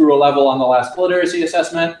students grew a level on the last literacy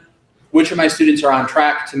assessment? Which of my students are on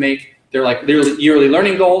track to make their yearly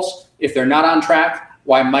learning goals? If they're not on track,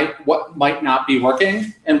 what might not be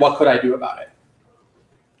working, and what could I do about it?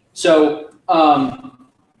 So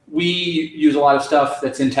we use a lot of stuff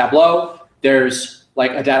that's in Tableau. There's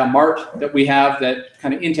like a data mart that we have that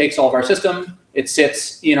kind of intakes all of our system. It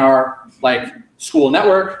sits in our like school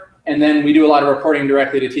network, and then we do a lot of reporting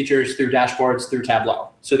directly to teachers through dashboards through Tableau.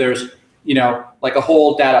 So there's, you know, like a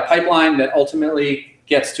whole data pipeline that ultimately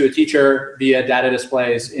gets to a teacher via data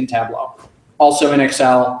displays in Tableau. Also in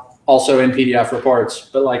Excel, also in PDF reports,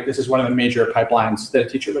 but like this is one of the major pipelines that a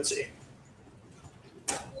teacher would see.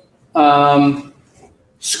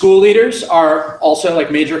 School leaders are also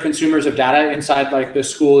like major consumers of data inside like the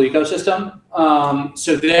school ecosystem.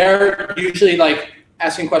 So they're usually like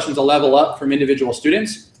asking questions a level up from individual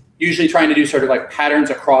students, usually trying to do sort of like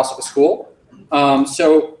patterns across a school.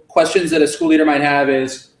 So questions that a school leader might have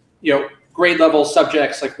is, you know, grade level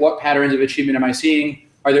subjects, like what patterns of achievement am I seeing?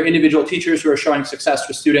 Are there individual teachers who are showing success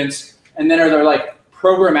with students? And then are there like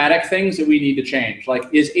programmatic things that we need to change? Like,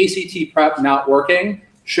 is ACT prep not working?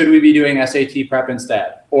 Should we be doing SAT prep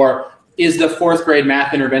instead? Or is the 4th grade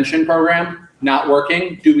math intervention program not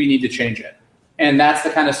working? Do we need to change it? And that's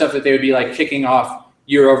the kind of stuff that they would be like kicking off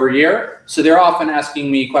year over year. So they're often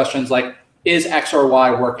asking me questions like, is X or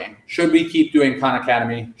Y working? Should we keep doing Khan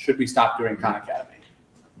Academy? Should we stop doing Khan Academy?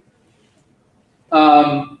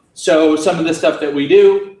 So some of the stuff that we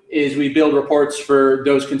do is we build reports for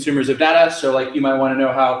those consumers of data. So like you might want to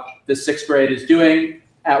know how the 6th grade is doing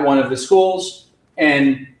at one of the schools,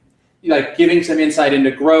 and like giving some insight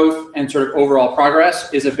into growth and sort of overall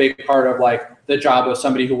progress is a big part of like the job of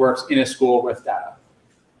somebody who works in a school with data.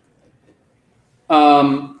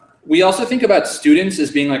 We also think about students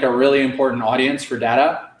as being like a really important audience for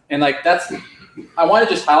data. And like that's, I want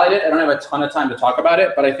to just highlight it. I don't have a ton of time to talk about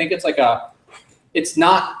it, but I think it's like it's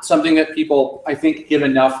not something that people, I think, give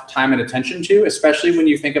enough time and attention to, especially when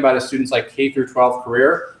you think about a student's like K through 12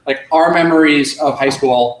 career. Like our memories of high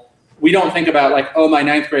school, we don't think about like, oh, my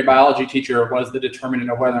 9th grade biology teacher was the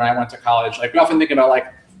determinant of whether I went to college. Like we often think about like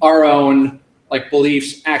our own like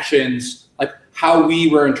beliefs, actions, like how we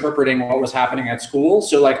were interpreting what was happening at school.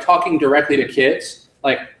 So like talking directly to kids,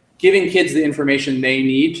 like giving kids the information they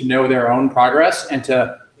need to know their own progress and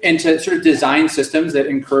to sort of design systems that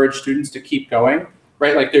encourage students to keep going,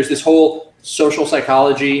 right? Like there's this whole social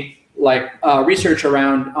psychology, like research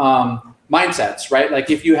around mindsets, right? Like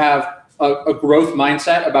if you have a growth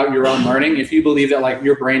mindset about your own learning, if you believe that like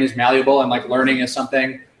your brain is malleable and like learning is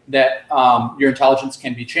something that your intelligence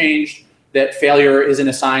can be changed, that failure isn't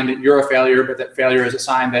a sign that you're a failure, but that failure is a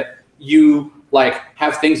sign that you like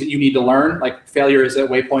have things that you need to learn, like failure is a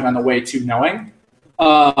waypoint on the way to knowing.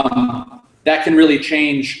 That can really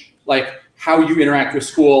change like how you interact with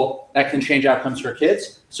school. That can change outcomes for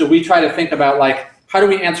kids. So we try to think about like, how do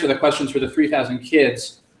we answer the questions for the 3,000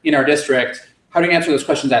 kids in our district? How do we answer those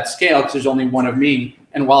questions at scale? Because there's only one of me.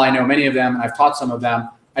 And while I know many of them, and I've taught some of them,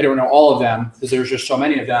 I don't know all of them because there's just so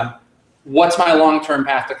many of them. What's my long-term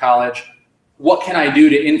path to college? What can I do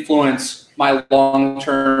to influence my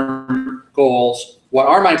long-term goals? What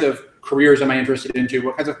are my kinds of careers am I interested into?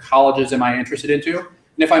 What kinds of colleges am I interested into?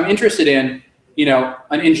 And if I'm interested in, you know,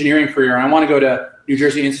 an engineering career and I want to go to New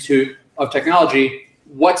Jersey Institute of Technology,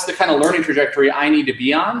 what's the kind of learning trajectory I need to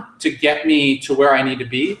be on to get me to where I need to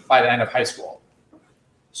be by the end of high school?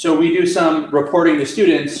 So we do some reporting to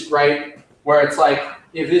students, right, where it's like,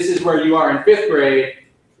 if this is where you are in 5th grade,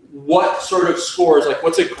 what sort of scores, like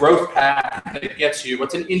what's a growth path that gets you,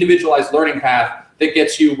 what's an individualized learning path that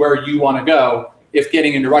gets you where you want to go if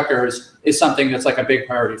getting into Rutgers is something that's like a big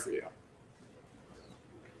priority for you?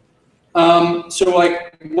 So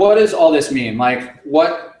like, what does all this mean? Like,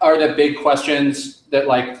 what are the big questions that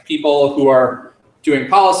like people who are doing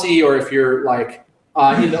policy, or if you're like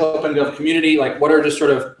in the OpenGov community, like what are just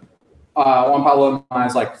sort of Juan Pablo and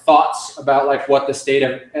I's like thoughts about like what the state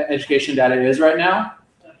of education data is right now?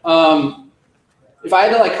 If I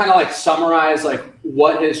had to like kind of like summarize like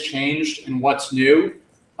what has changed and what's new,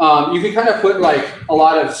 you can kind of put like a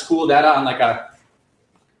lot of school data on like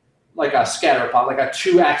a scatter plot, like a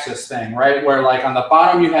 2-axis thing, right? Where like on the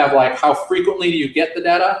bottom you have like how frequently do you get the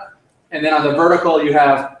data, and then on the vertical you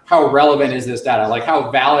have how relevant is this data, like how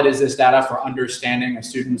valid is this data for understanding a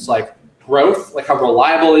student's like growth, like how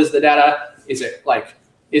reliable is the data? Is it like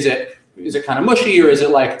is it kind of mushy, or is it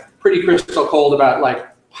like pretty crystal cold about like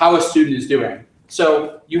how a student is doing?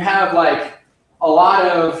 So you have like a lot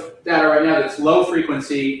of data right now that's low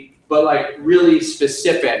frequency, but like really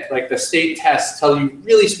specific. Like the state tests tell you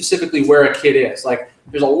really specifically where a kid is. Like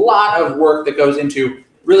there's a lot of work that goes into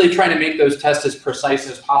really trying to make those tests as precise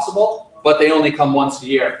as possible, but they only come once a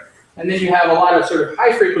year. And then you have a lot of sort of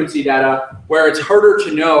high frequency data where it's harder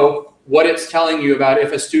to know what it's telling you about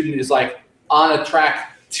if a student is like on a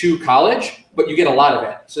track to college, but you get a lot of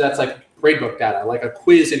it. So that's like gradebook data, like a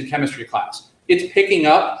quiz in chemistry class. It's picking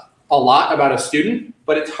up a lot about a student,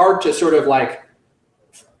 but it's hard to sort of like,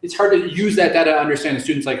 it's hard to use that data to understand the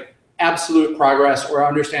student's like absolute progress or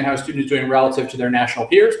understand how a student is doing relative to their national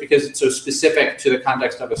peers because it's so specific to the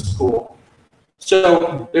context of a school.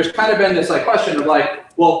 So there's kind of been this like question of like,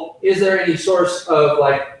 well, is there any source of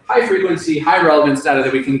like high frequency, high relevance data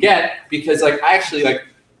that we can get? Because like I actually like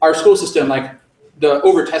our school system, like the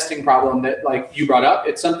over testing problem that like you brought up,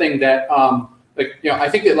 it's something that like, you know, I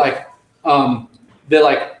think that like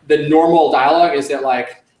the normal dialogue is that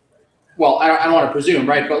like, well, I don't want to presume,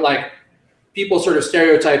 right? But like people sort of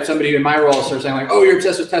stereotype somebody in my role sort of saying like, oh, you're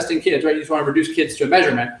obsessed with testing kids, right? You just want to reduce kids to a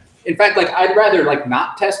measurement. In fact, like I'd rather like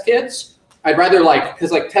not test kids. I'd rather like,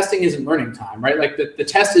 because like testing isn't learning time, right? Like the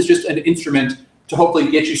test is just an instrument to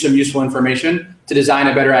hopefully get you some useful information to design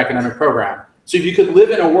a better academic program. So if you could live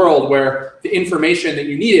in a world where the information that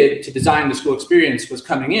you needed to design the school experience was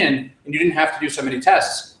coming in and you didn't have to do so many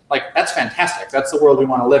tests, like that's fantastic. That's the world we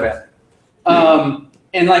want to live in.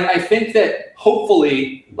 And like, I think that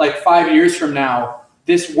hopefully like 5 years from now,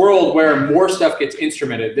 this world where more stuff gets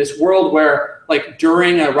instrumented, this world where like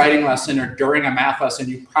during a writing lesson or during a math lesson,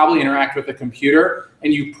 you probably interact with a computer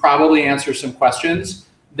and you probably answer some questions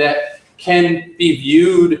that can be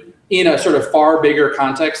viewed in a sort of far bigger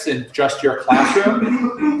context than just your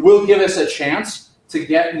classroom, will give us a chance to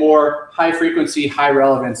get more high frequency, high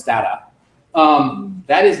relevance data.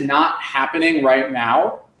 That is not happening right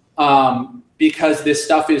now because this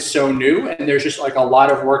stuff is so new and there's just like a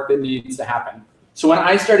lot of work that needs to happen. So when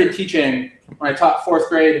I started teaching, when I taught 4th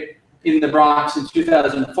grade in the Bronx in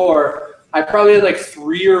 2004, I probably had like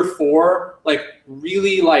 3 or 4 like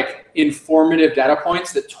really like informative data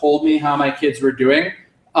points that told me how my kids were doing,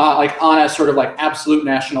 like on a sort of like absolute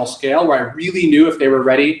national scale where I really knew if they were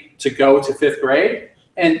ready to go to 5th grade.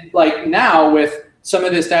 And like now with some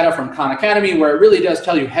of this data from Khan Academy where it really does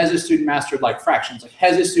tell you, has a student mastered like fractions, like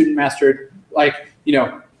has a student mastered like, you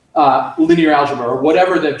know, linear algebra or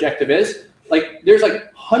whatever the objective is. Like there's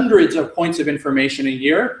like hundreds of points of information a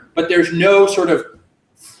year, but there's no sort of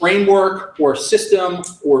framework or system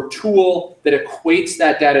or tool that equates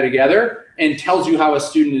that data together and tells you how a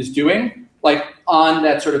student is doing, like on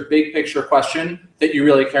that sort of big picture question that you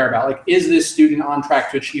really care about. Like, is this student on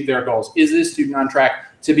track to achieve their goals? Is this student on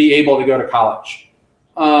track to be able to go to college?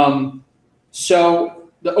 So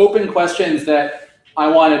the open questions that I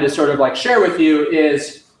wanted to sort of like share with you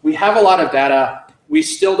is we have a lot of data. We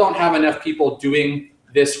still don't have enough people doing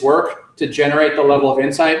this work to generate the level of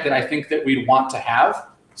insight that I think that we'd want to have.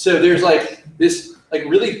 So there's like this like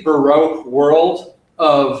really baroque world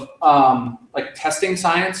of like testing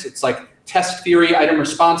science. It's like test theory, item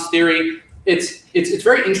response theory. It's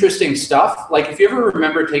very interesting stuff. Like if you ever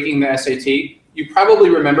remember taking the SAT, you probably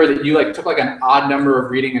remember that you like took like an odd number of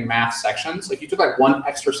reading and math sections. Like you took like one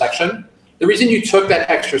extra section. The reason you took that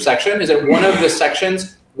extra section is that one of the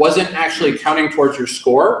sections wasn't actually counting towards your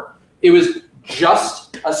score. It was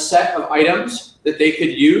just a set of items that they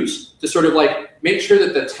could use to sort of like make sure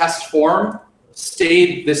that the test form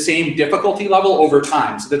stayed the same difficulty level over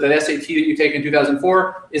time, so that the SAT that you take in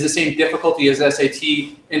 2004 is the same difficulty as SAT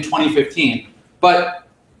in 2015. But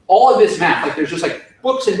all of this math, like there's just like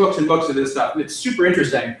books and books and books of this stuff, and it's super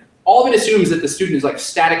interesting. All of it assumes that the student is like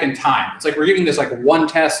static in time. It's like we're giving this like one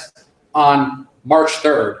test on March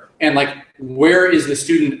 3rd, and like where is the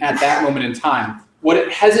student at that moment in time? What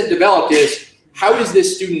it hasn't developed is how is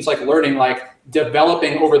this student's like learning like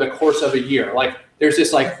developing over the course of a year? Like there's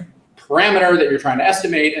this like parameter that you're trying to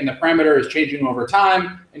estimate, and the parameter is changing over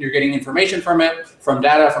time, and you're getting information from it, from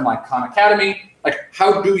data from like Khan Academy. Like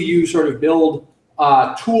how do you sort of build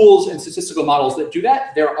tools and statistical models that do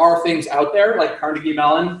that? There are things out there like Carnegie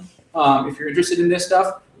Mellon, if you're interested in this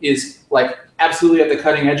stuff, is like absolutely at the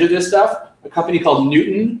cutting edge of this stuff. A company called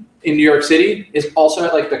Newton in New York City is also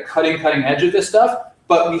at like the cutting edge of this stuff,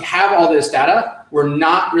 but we have all this data. We're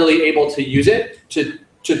not really able to use it to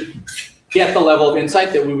get the level of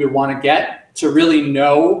insight that we would want to get to really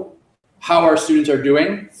know how our students are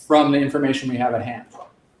doing from the information we have at hand.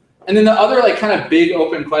 And then the other like kind of big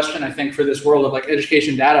open question I think for this world of like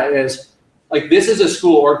education data is like, this is a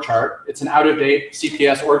school org chart. It's an out-of-date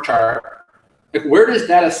CPS org chart. Like where does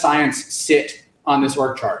data science sit on this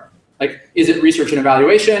org chart? Like, is it research and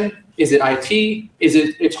evaluation? Is it IT? Is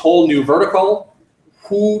it its whole new vertical?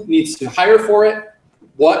 Who needs to hire for it?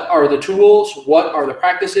 What are the tools? What are the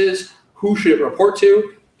practices? Who should it report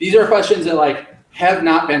to? These are questions that like have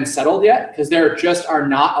not been settled yet, because there just are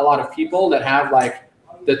not a lot of people that have like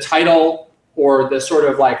the title or the sort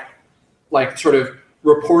of sort of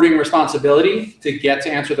reporting responsibility to get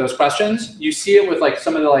to answer those questions. You see it with like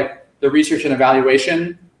some of the research and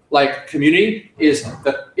evaluation like community is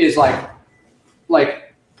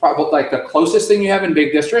probably like the closest thing you have in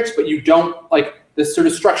big districts, but you don't like the sort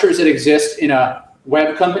of structures that exist in a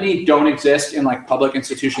web company don't exist in like public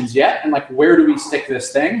institutions yet. And like, where do we stick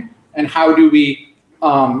this thing? And how do we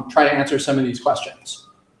try to answer some of these questions?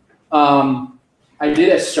 I did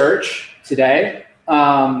a search today,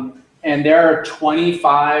 and there are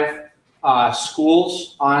 25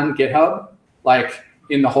 schools on GitHub, like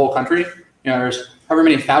in the whole country. You know, there's however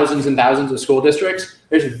many thousands and thousands of school districts.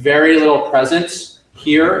 There's very little presence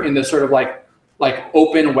here in the sort of like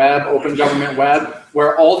open web, open government web,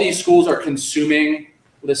 where all these schools are consuming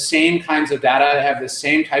the same kinds of data, they have the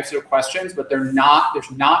same types of questions, but there's not a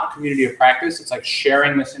community of practice. It's like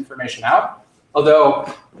sharing this information out.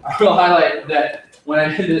 Although I will highlight that when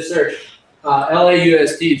I did this search,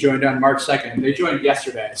 LAUSD joined on March 2nd. They joined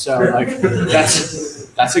yesterday. So like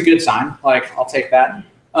that's a good sign. Like, I'll take that.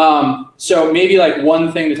 So maybe like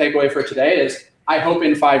one thing to take away for today is I hope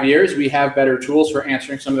in 5 years we have better tools for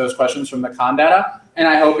answering some of those questions from the con data. And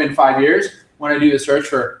I hope in 5 years, when I do the search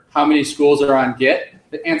for how many schools are on Git,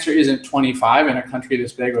 the answer isn't 25 in a country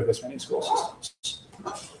this big with this many school systems.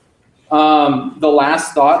 The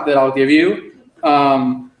last thought that I'll give you,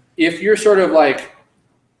 if you're sort of like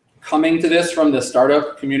coming to this from the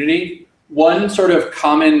startup community, one sort of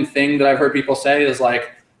common thing that I've heard people say is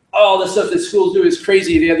like, oh, the stuff that schools do is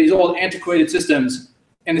crazy. They have these old antiquated systems.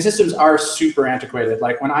 And the systems are super antiquated.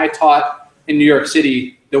 Like when I taught in New York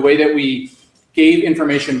City, the way that we gave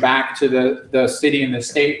information back to the city and the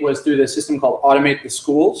state was through this system called Automate the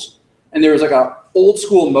Schools. And there was like a old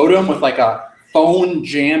school modem with like a phone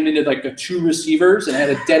jammed into like the two receivers, and it had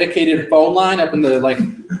a dedicated phone line up in the like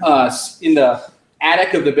in the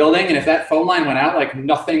attic of the building. And if that phone line went out, like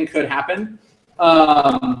nothing could happen.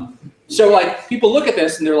 So like people look at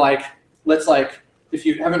this and they're like, let's like, if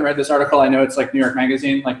you haven't read this article, I know it's like New York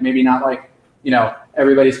Magazine, like maybe not like, you know,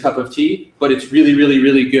 everybody's cup of tea, but it's really, really,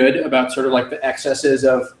 really good about sort of like the excesses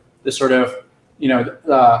of the sort of, you know,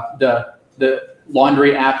 the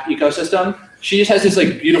laundry app ecosystem. She just has this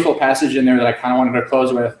like beautiful passage in there that I kind of wanted to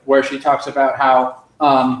close with, where she talks about how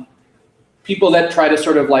people that try to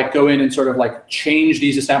sort of like go in and sort of like change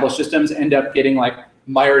these established systems end up getting like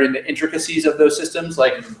mired in the intricacies of those systems.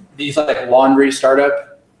 Like these like laundry startup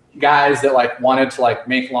guys that like wanted to like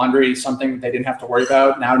make laundry something that they didn't have to worry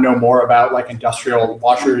about now know more about like industrial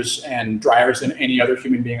washers and dryers than any other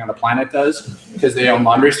human being on the planet does, because they own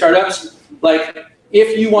laundry startups. Like,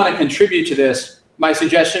 if you want to contribute to this, my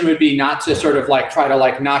suggestion would be not to sort of like try to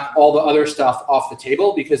like knock all the other stuff off the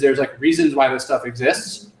table, because there's like reasons why this stuff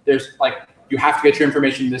exists. There's like, you have to get your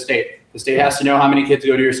information to the state. The state has to know how many kids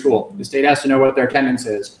go to your school. The state has to know what their attendance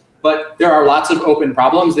is. But there are lots of open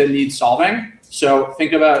problems that need solving. So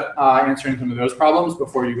think about answering some of those problems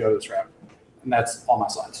before you go this route. And that's all my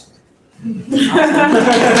slides.